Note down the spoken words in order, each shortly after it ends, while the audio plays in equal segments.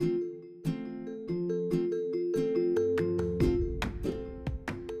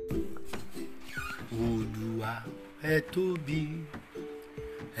ẹ tóbi,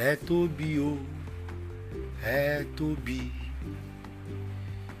 ẹ tóbi o, ẹ tóbi.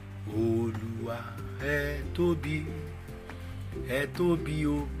 Olúwa ẹ tóbi, ẹ tóbi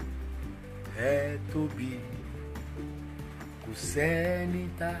o, ẹ tóbi. Kò sẹ́ni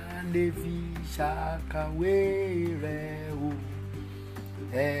tá lè fi ṣàkàwé rẹ̀ o,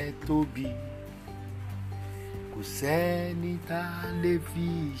 ẹ tóbi. Kò sẹ́ni tá lè fi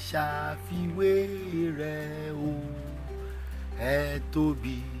ṣàfiwé rẹ̀ o, ẹ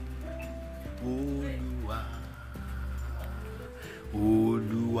tóbi. Olúwa,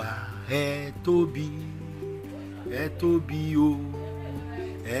 Olúwa ẹ tóbi, ẹ tóbi o,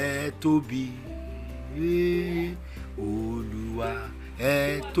 ẹ tóbi. Olúwa ẹ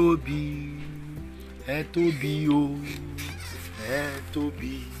tóbi, ẹ tóbi o, ẹ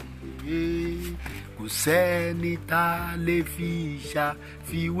tóbi. Kò sẹ́ni tá lè fi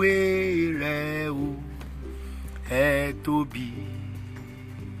ṣàfiwé rẹ̀ o, ẹ tóbi.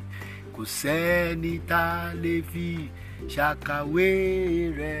 Kò sẹ́ni tá lè fi ṣàkàwé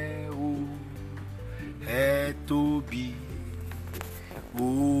rẹ̀ o, ẹ tóbi.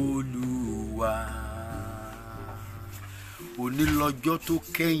 Olúwa. Òní lọ́jọ́ tó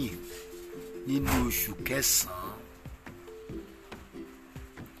kẹ́yìn nínú oṣù kẹsàn-án.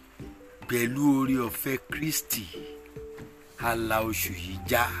 Pẹ̀lú oore ọ̀fẹ́ Kristi, a la oṣù yìí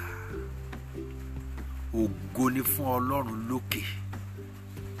já. Ògo ni fún Ọlọ́run lókè,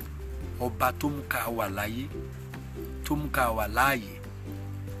 ọba tó mú ká wà láyé, tó mú ká wà láàyè,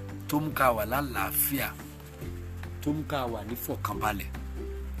 tó mú ká wà lálàáfíà, tó mú ká wà ní fọ̀kànbalẹ̀,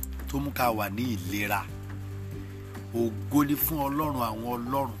 tó mú ká wà ní ìlera. Ògo ni fún Ọlọ́run àwọn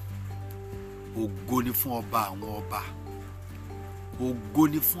ọlọ́run, ògo ni fún ọba àwọn ọba, ògo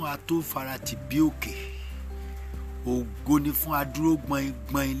ni fún atófaratì bí òkè, ògo ni fún adúró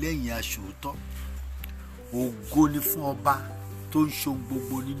gbọ̀ngbọ̀n lẹ́yìn aṣòótọ́, ògo ni fún ọba tó ń ṣohun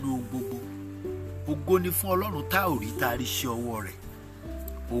gbogbo nínú ohun gbogbo, ògo ni fún Ọlọ́run tá ò rí tá a rí iṣẹ́ ọwọ́ rẹ̀,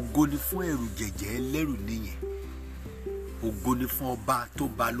 ògo ni fún ẹ̀rù jẹ̀jẹ̀ ẹlẹ́rù níyẹn, ògo ni fún ọba tó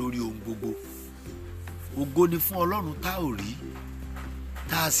ba lórí ohun gbogbo, ògo ni fún Ọlọ́run tá ò rí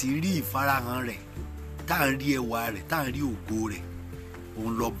tá a sì rí ìfarahàn rẹ̀, tá a ń rí ẹwà rẹ̀, tá a ń rí ògo rẹ̀.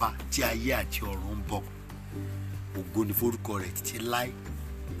 Òun lọ́ba tí ayé àti ọ̀run ń bọ̀. Ògo ni forúkọ rẹ̀ títí láé.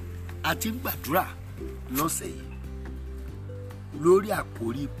 A ti ń gbàdúrà lọ́sẹ̀ yìí lórí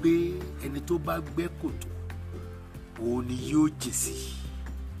àkòrí pé ẹni tó bá gbẹ́ kòtò òun ni yóò jìn sí.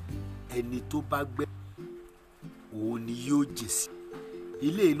 Ẹni tó bá gbẹ́ òun ni yóò jìn sí.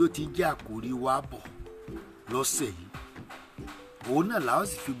 Ilé yìí ló ti jẹ́ àkòrí wa bọ̀ lọ́sẹ̀ yìí. Òun náà la ó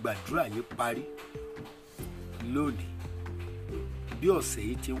sì fi gbàdúrà yìí parí lónìí. Bí ọ̀sẹ̀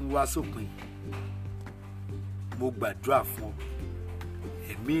yìí ti ń wá sópin, mo gbàdúrà fún ọ.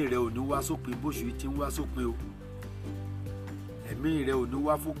 Ẹ̀mí rẹ ò ní wá sópin bóṣù yìí ti ń wá sópin o. Ẹ̀mí rẹ ò ní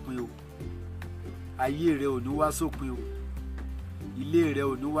wá fópin o. Ayé rẹ ò ní wá sópin o. Ilé rẹ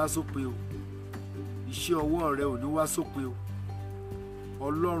ò ní wá sópin o. Iṣẹ́ ọwọ́ rẹ ò ní wá sópin o.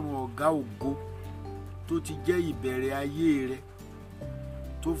 Ọlọ́run ọ̀gá ògo tó ti jẹ́ ìbẹ̀rẹ̀ ayé rẹ,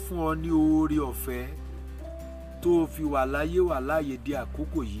 tó fún ọ ní oore ọ̀fẹ́, tó fi wà láyé wà láàyè di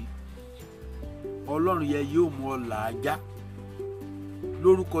àkókò yìí. Ọlọ́run yẹn yóò mú ọ làájá.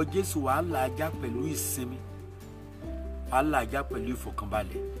 Lórúkọ Jésù wàá làájá pẹ̀lú ìsinmi, wàá làájá pẹ̀lú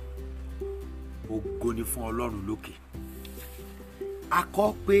ìfọ̀kànbalẹ̀. Ògo ni fún Ọlọ́run lókè. A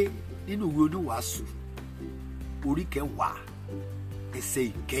kọ pé nínú ìwé Oníwàásù orí 10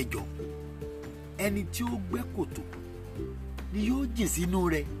 ẹsẹ̀ 9, ẹni tí ó gbẹ́ kòtò ni yóò jìn sínú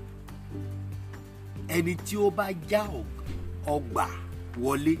rẹ̀. Ẹni tí ó bá já ọgbà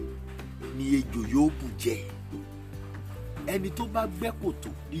wọlé ni ejò yóò bù jẹ. Ẹni tó bá gbẹ́ kòtò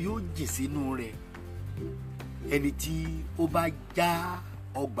ni yóò jìn sínú rẹ̀. Ẹni tí ó bá já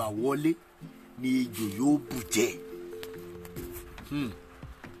ọgbà wọlé ni ejò yóò bù jẹ.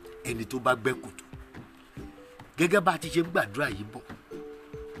 Ẹni tó bá gbẹ́ kòtò. Gẹ́gẹ́ bá a ti ṣe ń gbàdúrà yìí bọ̀,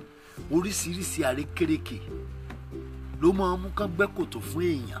 oríṣiríṣi àrékérekè ló máa ń mú kán gbẹ́ kòtò fún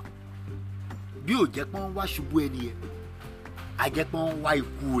èèyàn. Bí ò jẹ́ pé wọ́n wá ṣubú ẹni yẹn, a jẹ́ pé wọ́n wá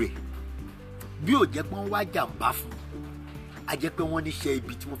ikú rẹ̀. Bí ò jẹ́ pé wọ́n wá jàǹbá fún, a jẹ́ pé wọ́n níṣẹ́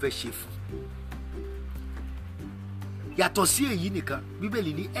ibi tí wọ́n fẹ́ ṣe fún. Yàtọ̀ sí èyí nìkan,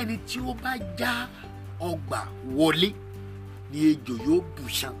 Bíbélì ní ẹni tí ó bá já ọgbà wọlé ni ejò yóò bù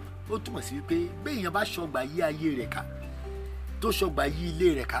ṣán. Ó túmọ̀ sí wípé béèyàn bá ṣọgbà yí ayé rẹ̀ ká, tó ṣọgbà yí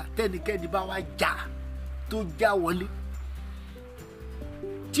ilé rẹ̀ ká, tẹ́nikẹ́ni bá wá já tó já wọlé,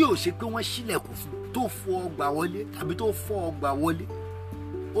 tí ò ṣe pé wọ́n ṣílẹ̀kùn fún, tó fọ ọgbà wọlé tàbí tó fọ ọgbà wọlé,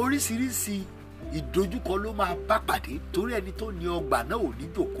 oríṣiríṣi ìdojúkọ ló máa bá pàdé. Torí ẹni tó ní ọgbà náà ò ní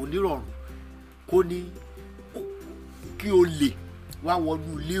jòkó nírọ̀rùn, kí olè wá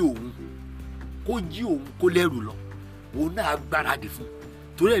wọnú ilé òun kó jí òun kó lẹ́rù lọ, òun náà gbáradì fún.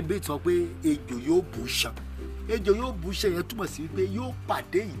 Torí ẹ̀ ń bẹ́ẹ̀ sọ pé ejò yóò bù ṣan. Ejò yóò bù ṣan yẹn túmọ̀ sí pé yóò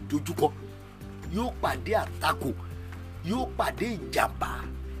pàdé ìdojúkọ, yóò pàdé àtakò, yóò pàdé ìjàmbá,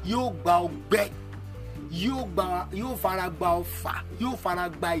 yóò gba ọgbẹ́, yóò fara gba ọfà, yóò fara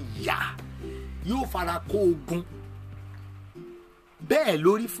gba ìyà, yóò fara kó ogun. Bẹ́ẹ̀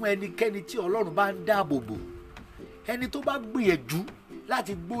lórí fún ẹnikẹ́ni tí Ọlọ́run bá ń dáàbò bò. Ẹni tó bá gbìyànjú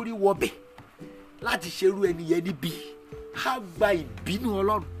láti gbórí wọbẹ̀ láti ṣerú ẹni yẹn níbi, á gba ìbínú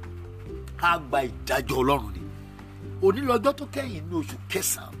Ọlọ́run, á gba ìdájọ́ Ọlọ́run ni. Òní lọ́jọ́ tó kẹ́yìn ní oṣù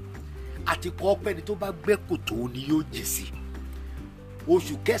kẹsàn-án, àti kọ́ pẹ́ni tó bá gbẹ́ kòtò ni yóò jì sí.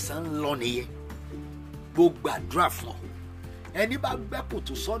 Oṣù kẹsàn-án ń lọ nìyẹn. Mo gbàdúrà fún ọ, ẹni bá gbẹ́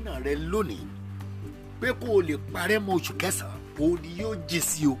kòtò sọ́nà rẹ lónìí pé kó o lè parẹ́ mọ́ oṣù kẹsàn-án, òun ni yóò jì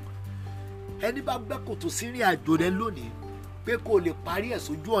sí o. Ẹni bá gbẹ́ kòtò sí ìrìn àjò rẹ lónìí pé kó o lè parí ẹ̀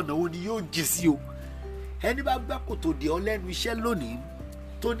sójú ọ̀nà, òun ni yóò jì sí o. Ẹni bá gbẹ́ kòtò dè ọ́ lẹ́nu iṣẹ́ lónìí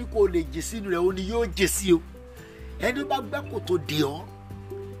tó ní kó o lè jì sínú rẹ̀, òun ni yóò jì sí o. Ẹni bá gbẹ́ kòtò dè ọ́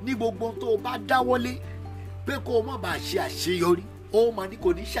ní gbogbo tó o bá dáwọ́lé pé kó o má bàa ṣe àṣeyọrí, ó máa ní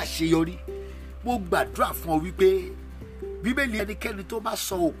kò ní ṣàṣeyọrí. Mo gbàdúrà fún ọ wípé Bíbélì ẹnikẹ́ni tó bá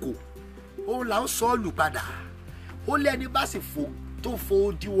sọ òkò, òun là ń sọ ọ́ lù padà. Ó lẹ́ni bá sì fò tó fo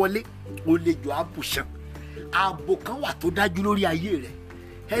odi wọlé, ó lè jọ àbùṣán. Ààbò kan wà tó dájú lórí ayé rẹ̀.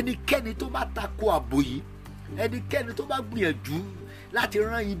 Ẹnikẹ́ni tó bá tako ààbò yìí, ẹnikẹ́ni tó bá gbìyànjú láti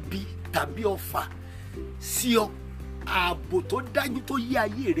rán ibi tàbí ọfà sí ọ, ààbò tó dájú tó yí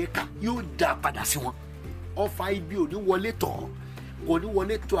ayé rẹ̀ ká yóò dá padà sí wọn. Ọfà ibi ò ní wọlé tọ̀ ọ́, kò ní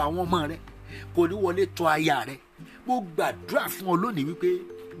wọlé tọ̀ àwọn ọmọ rẹ̀, kò ní wọlé tọ̀ aya rẹ̀. Mo gbàdúrà fún ọ lónìí wípé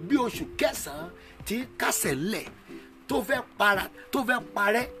bí oṣù kẹsàn-án ti ń kásẹ̀ ńlẹ̀ tó fẹ́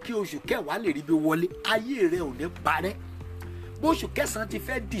parẹ́ kí oṣù kẹwàá lè rí bí wọlé, ayé rẹ̀ ò ní parẹ́. Bó oṣù kẹsàn-án ti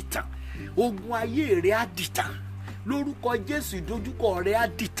fẹ́ dìtàn, ogun ayé rẹ̀ á dìtàn. Lórúkọ Jésù ìdojúkọ rẹ̀ á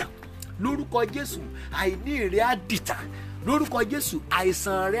dìtàn. Lórúkọ Jésù àìní rẹ̀ á dìtàn. Lórúkọ Jésù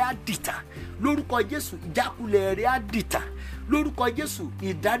àìsàn rẹ̀ á dìtàn. Lórúkọ Jésù ìjákulẹ̀ rẹ̀ á dìtàn. Lórúkọ Jésù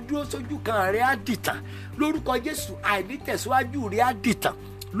ìdádúró sójú kan rẹ̀ á dìtàn. Lórúkọ Jésù àìnítẹ̀síwájú rẹ̀ á dìtàn.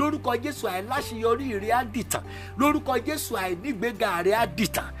 Lórúkọ Jésù àìláṣeyọrí rẹ̀ á dìtàn. Lórúkọ Jésù àìnígbéga rẹ̀ á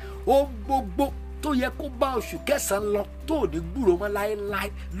dìtàn. Ohun gbogbo tó yẹ kó bá oṣù kẹsàn-án lọ tó ní gbúrò mọ́ láéláé,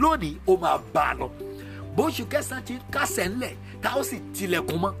 lónìí ó máa bá a lọ. Bó oṣù kẹsàn-án ti ń kásẹ̀ ńlẹ̀ tá ó sì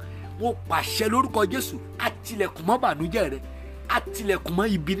tilẹ̀kùn mọ́, mo pàṣẹ lórúkọ Jésù, á tilẹ̀kùn mọ́ bànújẹ́ rẹ̀, á tilẹ̀kùn mọ́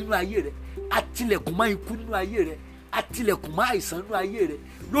ibi nínú ayé rẹ̀, á tilẹ̀kùn mọ́ ikú nínú ayé rẹ̀, á tilẹ̀kùn mọ́ àìsàn nínú ayé rẹ̀.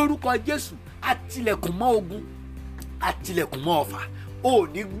 Lórúkọ Jésù á tilẹ̀kùn mọ́ ogun, á tilẹ̀kùn mọ́ ọ̀fà. Ò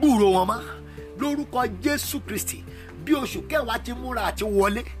ní gbúrò wọn mọ́ lórúkọ Jésù Kristi. Bí oṣù kẹwàá ti múra àti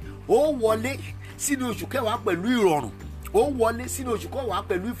wọlé, ó wọlé sínú oṣù kẹwàá pẹ̀lú ìrọ̀rùn, ó wọlé sínú oṣù kẹwàá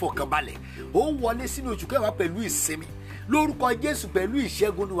pẹ̀lú ìfọ̀kànbalẹ̀, ó wọlé sínú oṣù kẹwàá pẹ̀lú ìsinmi. Lórúkọ Jésù pẹ̀lú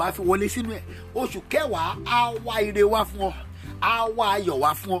ìṣẹ́gun ni wàá fi wọlé sínú ẹ̀. Oṣù kẹwàá á wá ire wá fún ọ, á wá ayọ̀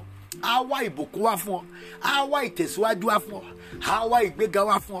wá fún ọ, á wá ìbùkún wá fún ọ, á wá ìtẹ̀síwájú wá fún ọ, á wá ìgbéga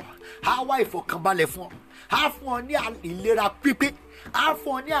wá fún ọ, á wá ìfọ̀kànbalẹ̀ fún ọ, á fún ọ ní ìlera pípé, á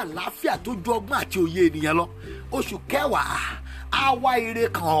fún ọ ní àlàáfíà tó ju ọgbọ́n àti òye ènìyàn lọ. Oṣù kẹwàá á wá ire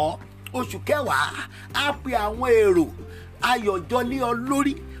kàn ọ́. Oṣù kẹwàá á pe àwọn èrò ayọ̀jọ lé ọ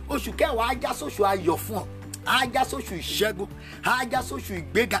lórí. Oṣù kẹwàá á já sóṣù ayọ̀ fún ọ, á já sóṣù ìṣẹ́gun, á já sóṣù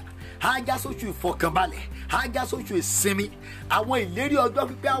ìgbéga, á já sóṣù ìfọ̀kànbalẹ̀, á já sóṣù ìsinmi. Àwọn ìlérí ọjọ́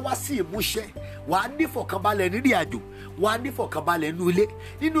pípẹ́ á wá sí ìmúṣẹ. Wàá ní ìfọ̀kànbalẹ̀ nírìn àjò, wàá ní ìfọ̀kànbalẹ̀ nínú ilé.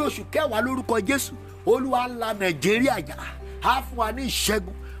 Nínú oṣù kẹwàá lórúkọ Jésù, Olúwa ńlá Nàìjíríà jà, á fún wa ní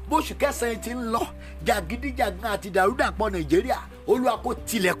ìṣẹ́gun. Bóṣù kẹsàn-án ti ń lọ, jàgídíjàgan àti dàrúdàpọ̀ Nàìjíríà, Olúwa kó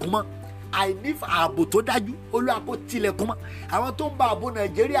tilẹ̀kùn mọ́. Àìní ààbò tó dájú, Olúwa kó tilẹ̀kùn mọ́. Àwọn tó ń ba ààbò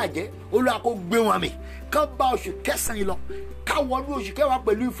Nàìjíríà jẹ́, Olúwa kó gbé wọn mì. Kán bá oṣù kẹsàn-án yìí lọ, ká wọnú oṣù kẹwàá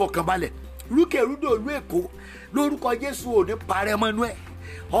pẹ̀lú ìfọ̀kànbalẹ̀. Rúkèrúdò ìlú Èkó lórúkọ Jésù ò ní parẹ́ mọ́nú ẹ̀.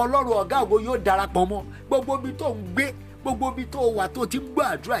 Ọlọ́run ọ̀gá ògo yóò darapọ̀ mọ́. Gbogbo ibi tó ń gbé, gbogbo ibi tó wà tó ti ń gbọ́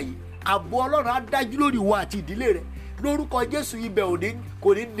àdúrà yìí, ààbò Ọlọ́run á dájú lórí ìwọ àti ìdílé rẹ̀. Lórúkọ Jésù ibẹ̀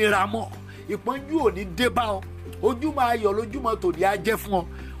kò ní nira mọ́. Ìpọ́njú ò ní dé bá ọ. Ojúmọ́ ayọ̀ lójúmọ́ tòní á jẹ́ fún ọ.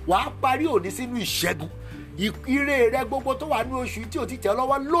 Wàá parí òní sínú ìṣẹ́gun. Ire rẹ gbogbo tó wà ní oṣù tí ò ti tẹ̀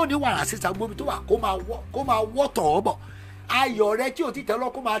lọ́wọ́ lónìí wàrà sísá gbogbo tó wà kó máa wọ́ tọ̀ ọ́ bọ̀. Ayọ̀ rẹ tí ò ti tẹ̀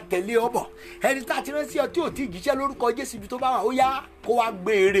lọ́wọ́ kó máa tẹ̀lé ọ bọ̀. Ẹni tá a ti rán sí ọ tí ò ti jíṣẹ́ lórúkọ Jésù ibi tó bá wà, ó yá kó wá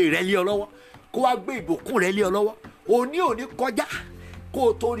gbé ire rẹ lé ọ lọ́wọ́, kó wá gbé ìbùkún rẹ lé ọ lọ́wọ́. Òní kọjá kó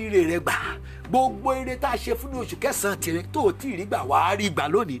o tó ríre rẹ gbà. Gbogbo ire tá a ṣe fún oṣù kẹsàn-án tirẹ̀ tó ò tí ì rí gbà, wàá rí gbà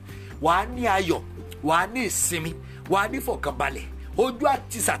lónìí. Wàá ní ayọ̀, wàá ní ìsinmi, wàá ní ìfọ̀kànbalẹ̀. Ojú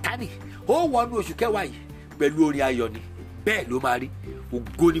àti Sátánì ó wọnú oṣù kẹwàá yìí pẹ̀lú orin ayọ̀ ni. Bẹ́ẹ̀ ló máa rí.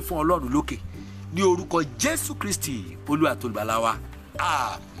 Ògo ni fún Ọlọ́run lókè. Ní orúkọ Jésù Kristi Olúwa àti Olùgbàlà wa.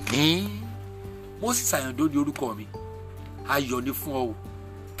 Àmín. Moses Àyàndó ni orúkọ mi. Ayọ̀ ni fún ọ o.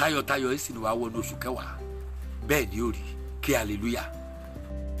 Tayọ̀tayọ̀ sì ni wàá wọnú oṣù kẹwàá. Bẹ́ẹ̀ ni ó rí. Kí hallelujah.